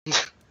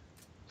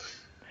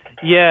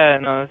Yeah,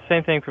 no,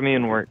 same thing for me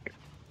in work.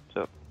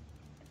 So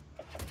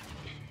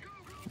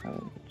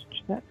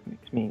that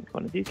makes me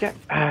one of these guys.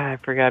 I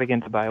forgot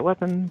again to buy a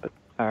weapon, but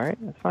all right,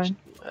 that's fine.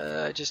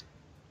 I just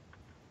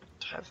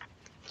have.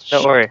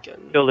 Don't worry,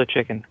 shotgun. kill the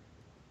chicken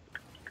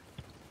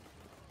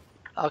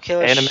I'll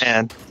kill and a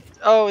man.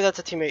 Oh, that's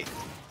a teammate.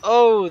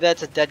 Oh,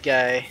 that's a dead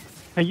guy.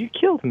 Oh, you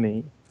killed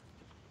me.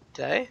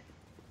 Did I?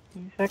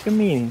 You suck a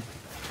meanie.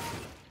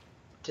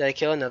 Did I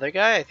kill another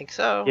guy? I think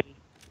so. Yeah,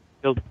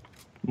 killed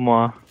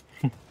moi.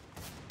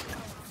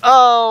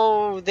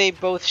 Oh, they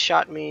both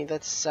shot me.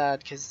 That's sad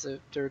because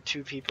there were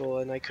two people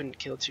and I couldn't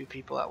kill two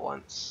people at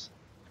once.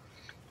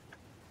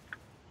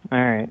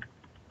 Alright.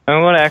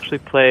 I want to actually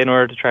play in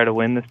order to try to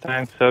win this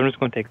time, so I'm just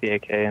going to take the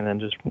AK and then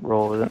just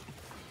roll with it.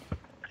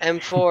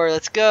 M4,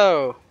 let's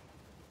go.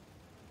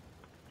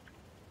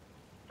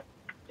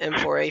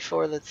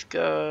 M4A4, let's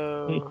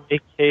go.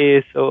 AK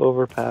is so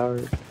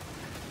overpowered.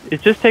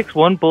 It just takes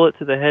one bullet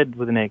to the head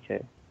with an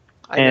AK.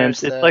 And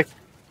it's that.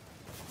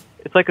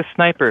 like a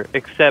sniper,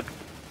 except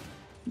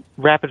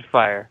rapid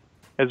fire.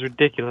 It's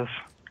ridiculous.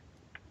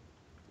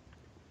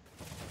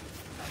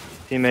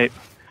 Teammate.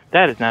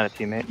 That is not a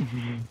teammate.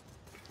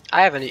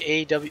 I have an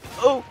AW.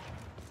 Oh!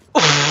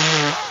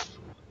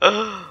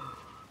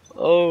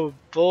 Oh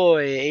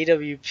boy,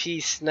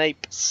 AWP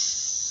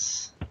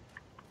snipes.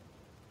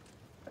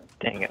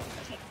 Dang it.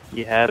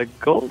 You had a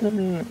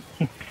golden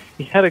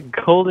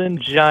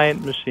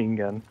giant machine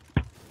gun.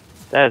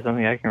 That is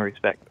something I can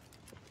respect.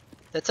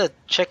 That's a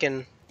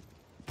chicken.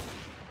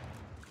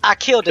 I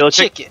killed a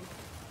chicken.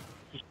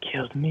 He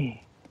killed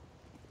me.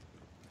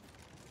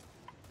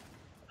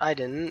 I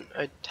didn't.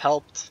 I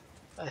helped,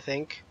 I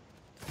think.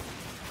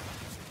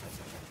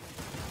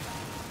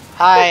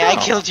 Hi, I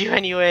killed you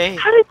anyway.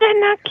 How did that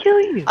not kill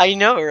you? I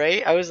know,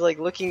 right? I was like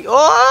looking.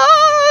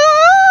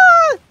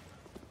 Oh!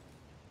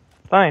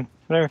 Fine,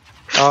 whatever.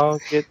 I'll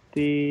get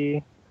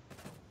the.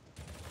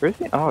 Where's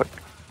the AUG?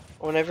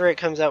 Whenever it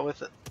comes out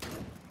with it.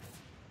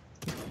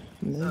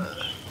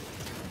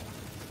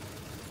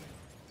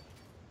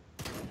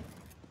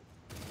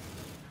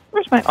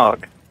 Where's my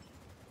AUG?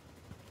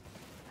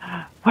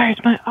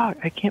 Where's my AUG?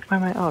 I can't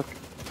find my AUG.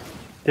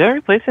 Did I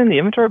replace it in the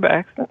inventory by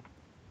accident?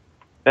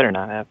 Better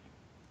not have.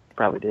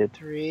 Probably did.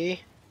 3,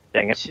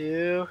 Dang it.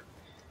 2.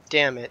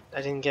 Damn it!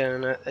 I didn't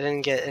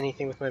get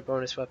anything with my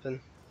bonus weapon.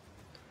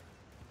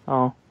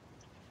 Oh.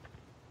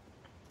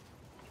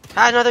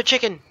 Ah, another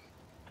chicken.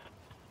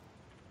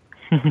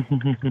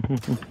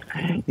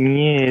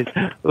 Yes.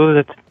 Oh,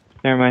 that's.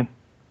 Never mind.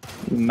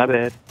 My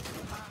bad.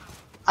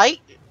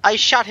 I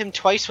shot him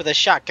twice with a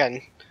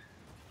shotgun.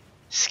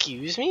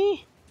 Excuse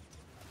me?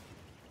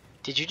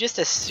 Did you just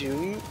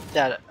assume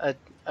that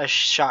a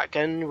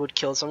shotgun would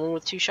kill someone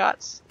with 2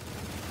 shots?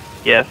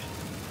 Yes.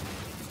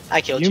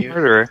 I killed you. You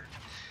murderer.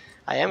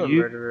 I am a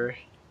murderer.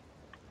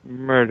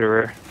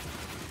 Murderer.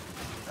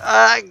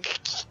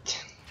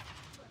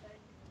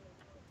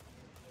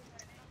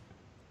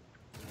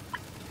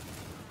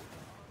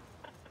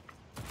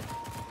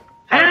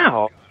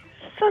 Ow!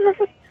 Son of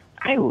a...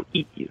 I will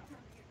eat you.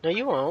 No,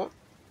 you won't.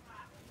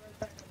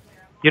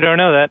 You don't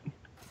know that.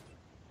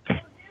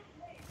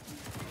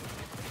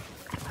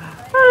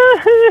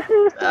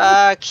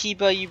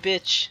 Kiba, you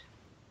bitch.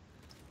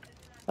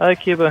 I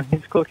like Kiba.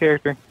 He's a cool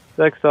character.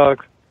 He likes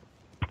dogs.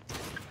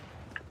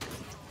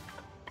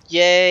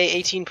 Yay,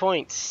 18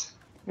 points.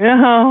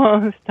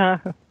 No,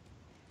 stop.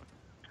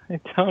 I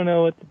don't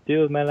know what to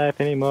do with my life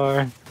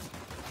anymore.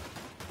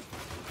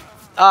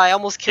 Oh, I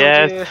almost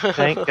killed you. Yes,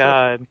 thank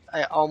God.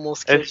 I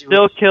almost killed you.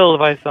 Still killed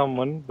by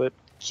someone, but...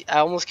 I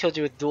almost killed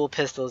you with dual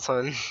pistols,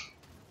 hon.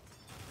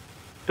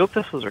 Dual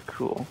pistols are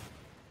cool.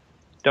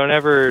 Don't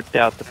ever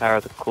doubt the power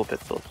of the cool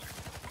pistols.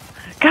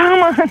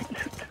 Come on!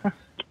 Stop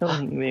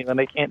killing me when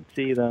I can't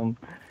see them.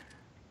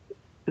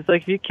 It's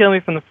like if you kill me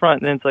from the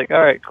front, then it's like,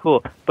 alright,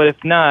 cool. But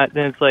if not,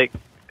 then it's like,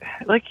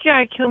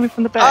 yeah, kill me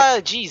from the back. Ah,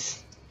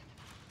 jeez.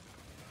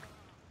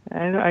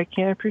 I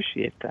can't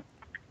appreciate that.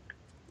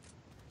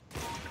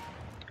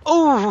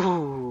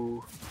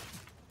 Ooh.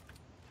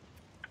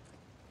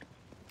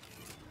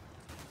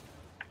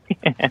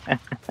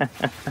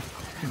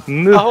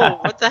 Oh,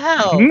 what the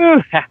hell?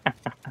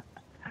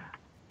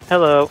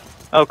 Hello.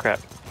 Oh crap.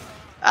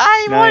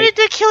 I wanted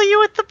to kill you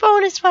with the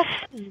bonus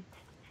weapon.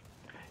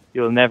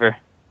 You'll never.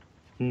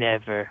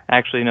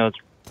 Actually, no, it's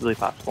really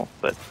possible,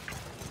 but...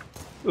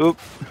 Oop.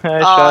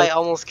 I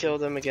almost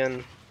killed him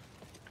again.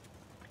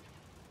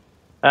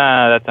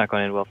 That's not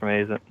going to end well for me,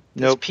 is it?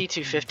 Nope. This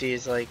P250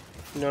 is like,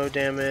 no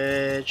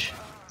damage.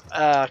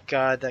 Ah,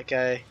 God, that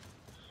guy.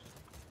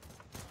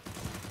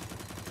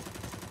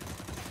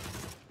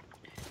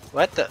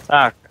 What the?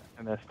 Ah,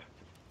 I missed.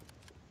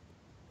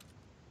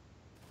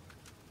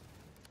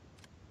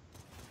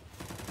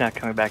 He's not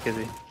coming back, is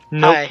he?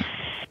 Nope. Hi.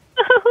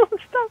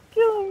 Stop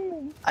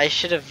killing me. I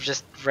should have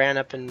just ran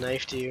up and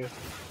knifed you.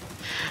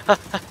 Are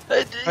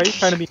you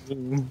trying to be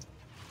mean?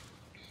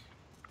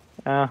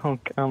 Oh,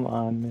 come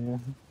on,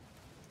 man.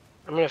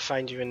 I'm gonna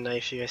find you and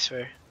knife you, I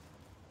swear.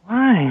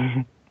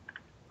 Why?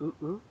 Ooh,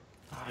 ooh.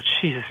 Oh,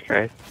 Jesus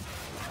Christ.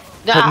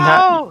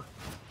 No!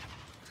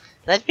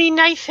 Let me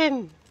knife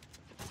him!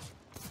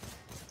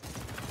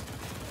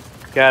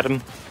 Got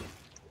him.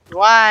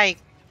 Why?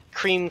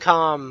 Cream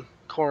calm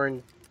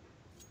corn.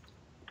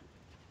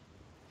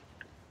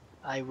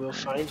 I will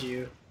find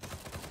you.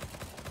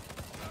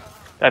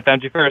 I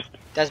found you first.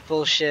 That's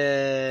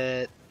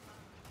bullshit.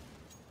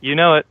 You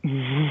know it.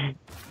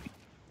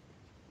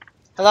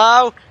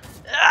 Hello?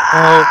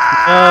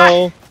 Oh,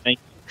 no. Thank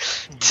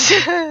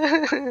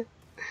you.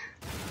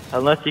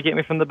 Unless you get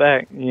me from the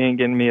back, you ain't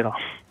getting me at all.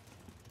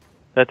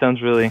 That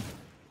sounds really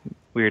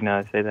weird now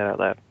I say that out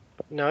loud.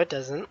 No, it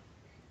doesn't.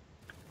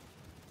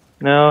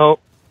 No.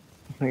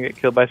 I get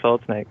killed by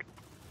Solid Snake.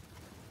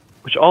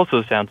 Which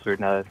also sounds weird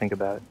now that I think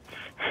about it.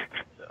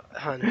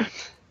 Hun.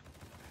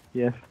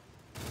 Yes.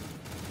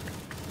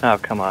 Oh,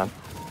 come on.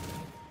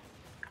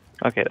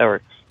 Okay, that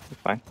works.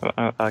 That's fine.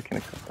 I can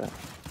accept that.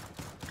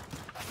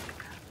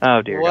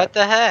 Oh, dear What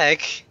God. the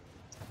heck?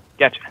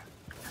 Gotcha.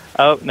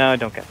 Oh, no, I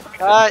don't get it.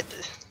 Cut!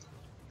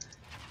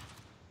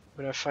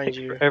 I'm gonna find Takes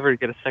you. forever to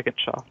get a second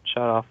shot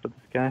off with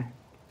this guy.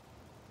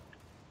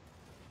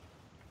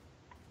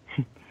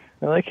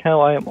 I like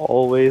how I am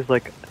always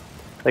like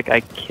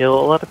I kill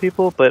a lot of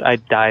people, but I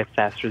die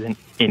faster than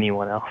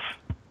anyone else.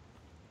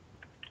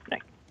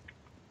 Like,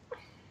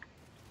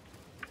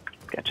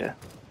 gotcha.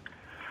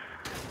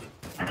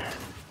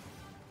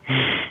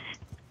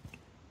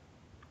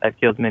 I've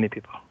killed many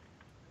people,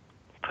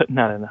 but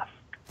not enough.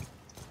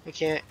 I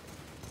can't.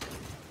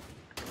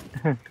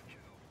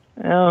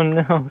 Oh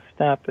no,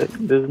 stop it.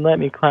 Doesn't let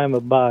me climb a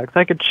box.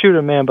 I could shoot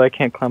a man, but I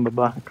can't climb a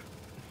box.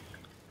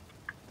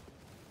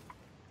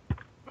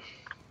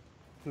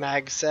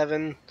 Mag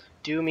 7,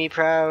 do me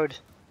proud.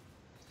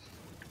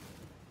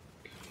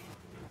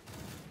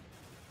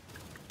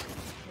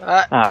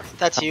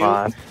 That's come you.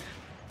 on.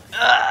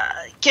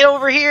 Get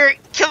over here!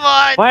 Come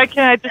on! Why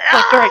can't I just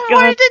select the right I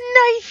gun? wanted to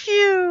knife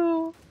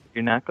you!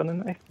 You're not gonna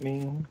knife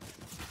me.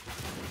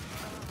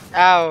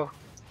 Ow.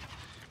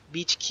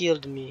 Beach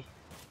killed me.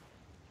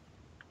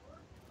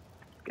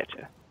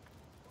 Gotcha.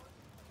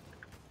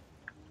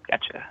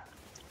 Gotcha.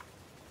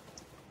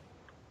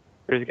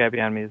 There's a guy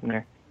behind me, isn't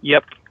there?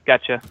 Yep,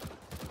 gotcha.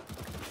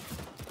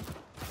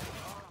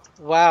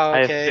 Wow, I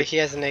have okay, six- he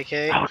has an AK.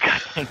 Oh,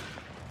 god dang.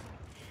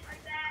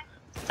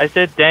 I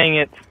said, dang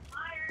it.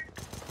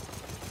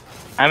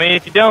 I mean,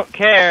 if you don't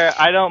care,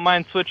 I don't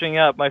mind switching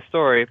up my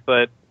story,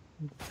 but...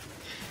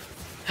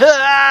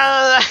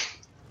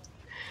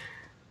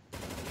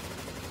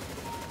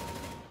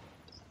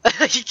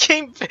 He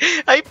came.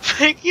 I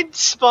freaking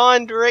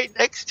spawned right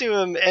next to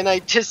him, and I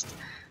just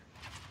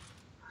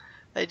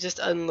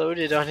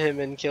unloaded on him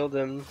and killed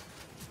him.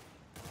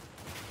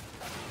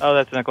 Oh,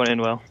 that's not going to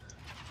end well.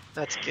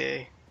 That's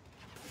gay.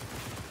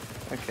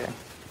 Okay.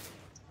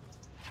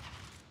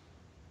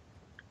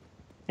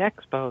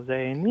 Expose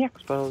and the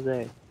expose. I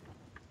want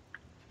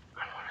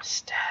to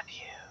stab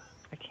you.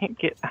 I can't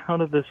get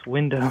out of this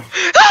window.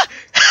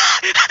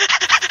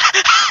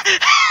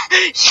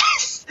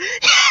 Yes!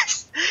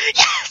 Yes!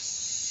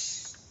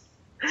 Yes!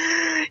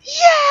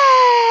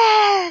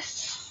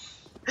 Yes!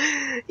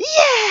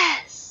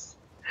 Yes!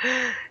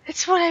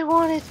 It's what I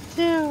wanted to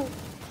do.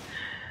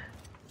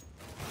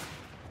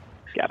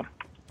 Got him.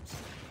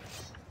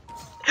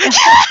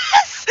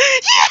 Yes!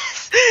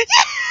 Yes!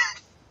 Yes!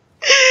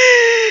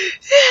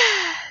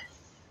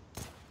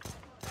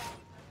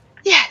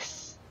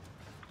 Yes!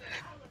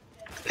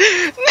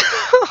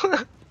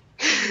 No!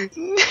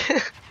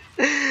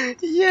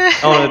 Yeah!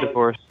 I want a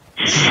divorce.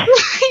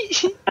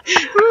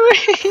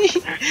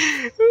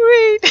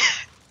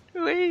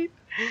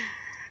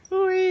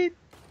 Wait.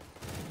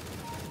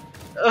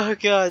 Oh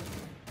god.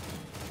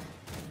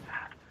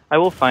 I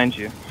will find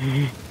you.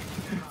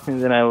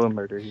 And then I will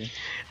murder you.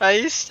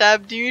 I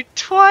stabbed you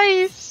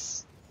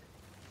twice!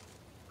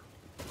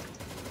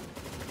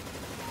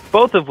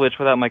 Both of which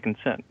without my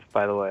consent,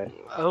 by the way.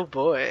 Oh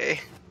boy.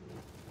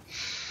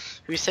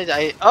 Who said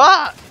I-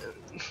 Ah!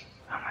 Oh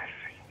my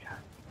freaking god.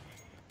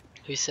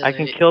 Who said I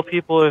can kill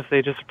people if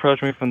they just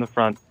approach me from the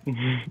front.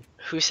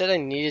 Who said I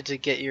needed to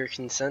get your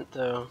consent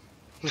though?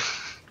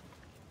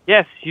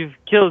 Yes, you've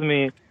killed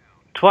me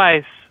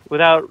twice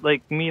without,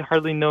 like, me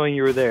hardly knowing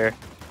you were there.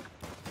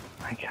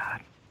 My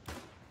god.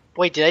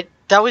 Wait, did I-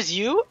 that was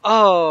you?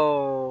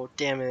 Oh,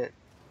 damn it.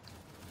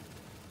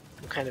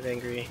 I'm kind of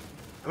angry.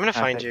 I'm gonna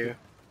find Okay. you.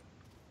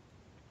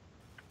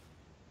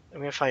 I'm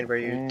gonna find where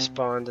you Okay.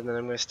 spawned and then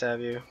I'm gonna stab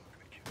you.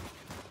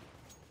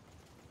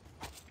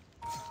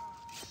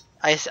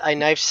 I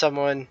knifed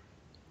someone,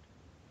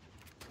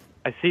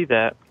 I see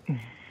that.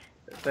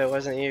 but it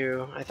wasn't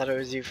you. I thought it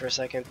was you for a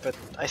second, but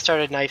I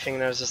started knifing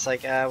and I was just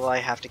like, ah, well, I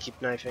have to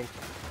keep knifing.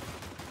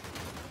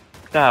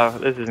 Oh,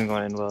 this isn't going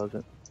to end well, is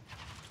it?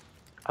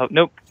 Oh,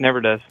 nope,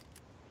 never does.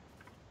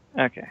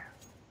 Okay.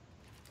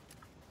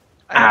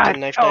 I have to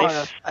knife.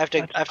 that's I have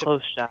to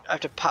close shot. I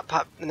have to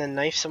pop and then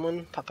knife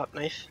someone. Pop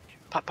knife.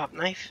 Pop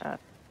knife.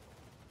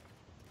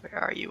 Where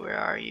are you? Where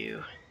are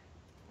you?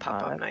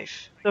 Pop that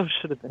knife. So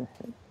should have been a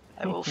hit.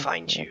 I will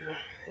find you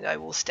and I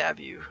will stab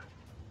you.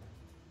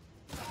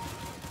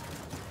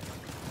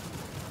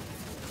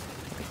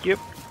 Thank you.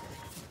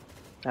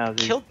 That was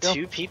easy. Killed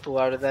 2 people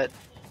out of that.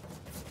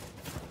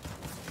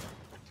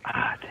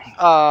 Ah, dang.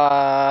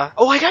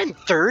 Oh, I got in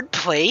 3rd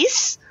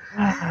place?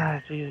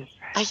 Ah, Jesus.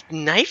 I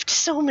knifed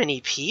so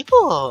many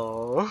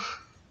people.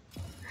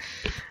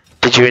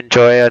 Did you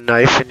enjoy a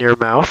knife in your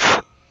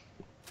mouth?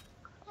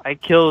 I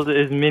killed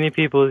as many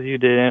people as you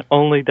did and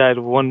only died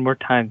one more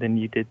time than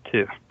you did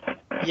too.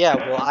 Yeah,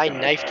 well, I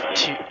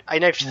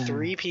knifed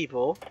 3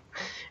 people,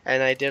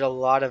 and I did a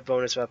lot of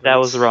bonus weapons. That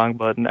was the wrong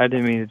button. I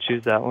didn't mean to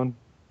choose that one.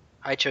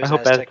 I chose I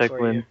hope Aztec Aztec for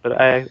wins, you. but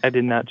I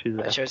did not choose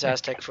I Aztec. chose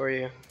Aztec for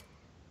you.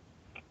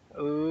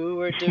 Ooh,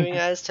 we're doing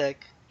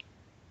Aztec.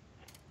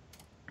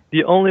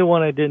 The only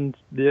one I didn't,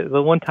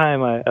 the one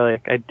time I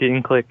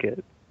didn't click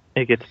it,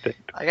 it gets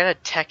picked. I got a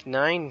Tech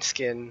 9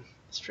 skin.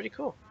 It's pretty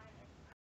cool.